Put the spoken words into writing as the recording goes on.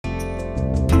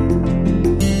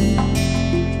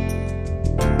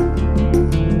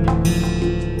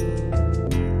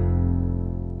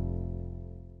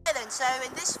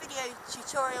this video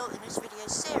tutorial, in this video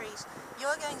series,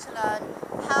 you're going to learn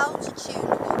how to tune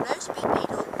your low-speed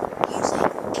needle using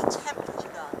a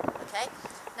temperature gun. Okay?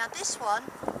 Now this one,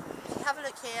 if you have a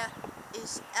look here,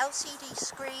 is LCD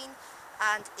screen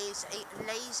and is a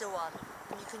laser one.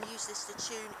 And you can use this to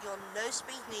tune your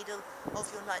low-speed needle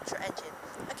of your nitro engine.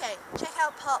 Okay, check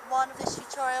out part 1 of this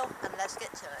tutorial and let's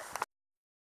get to it.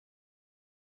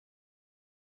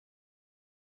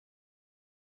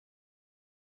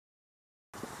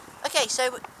 Okay,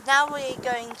 so now we're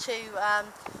going to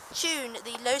tune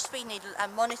the low-speed needle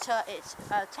and monitor its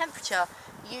temperature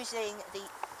using the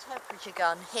temperature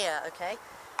gun here, okay?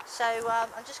 So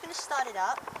I'm just going to start it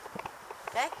up,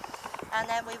 okay? And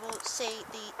then we will see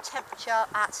the temperature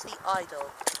at the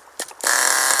idle.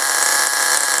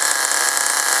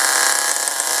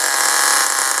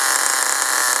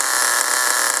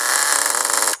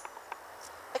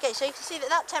 Okay, so you can see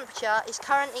that temperature is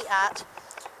currently at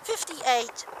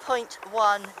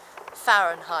 58.1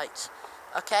 Fahrenheit.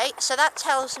 Okay, so that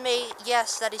tells me,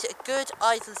 yes, that is a good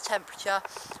idle temperature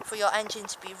for your engine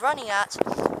to be running at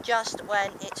just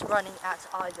when it's running at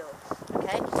idle.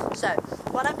 Okay, so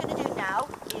what I'm going to do now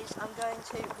is I'm going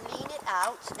to lean it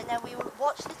out and then we will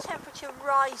watch the temperature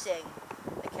rising.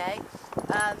 Okay,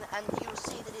 and you will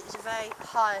see that it is a very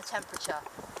higher temperature.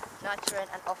 Nitro in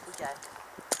and off we go.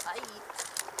 Bye.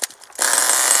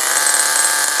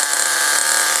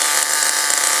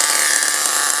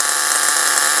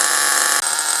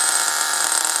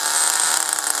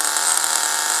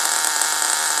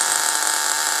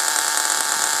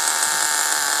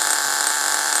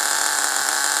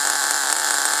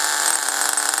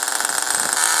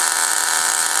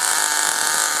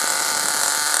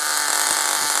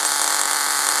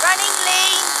 Running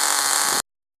lean.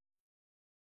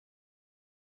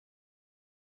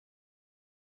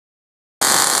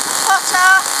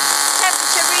 Hotter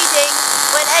temperature reading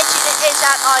when engine is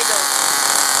at idle.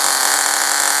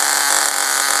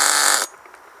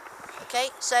 Okay,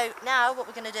 so now what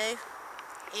we're going to do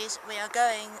is we are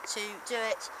going to do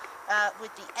it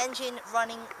with the engine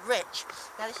running rich.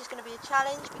 Now this is going to be a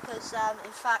challenge because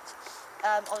in fact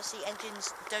obviously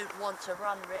engines don't want to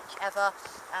run rich ever,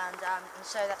 and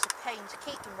so that's a pain to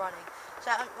keep them running.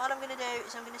 So what I'm going to do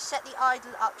is I'm going to set the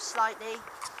idle up slightly,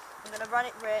 I'm going to run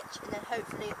it rich, and then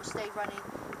hopefully it will stay running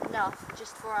enough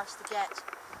just for us to get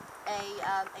a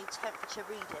temperature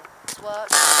reading.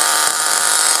 Work.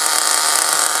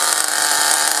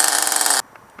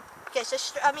 Okay, so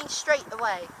straight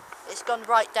away it's gone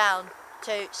right down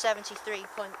to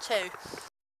 73.2.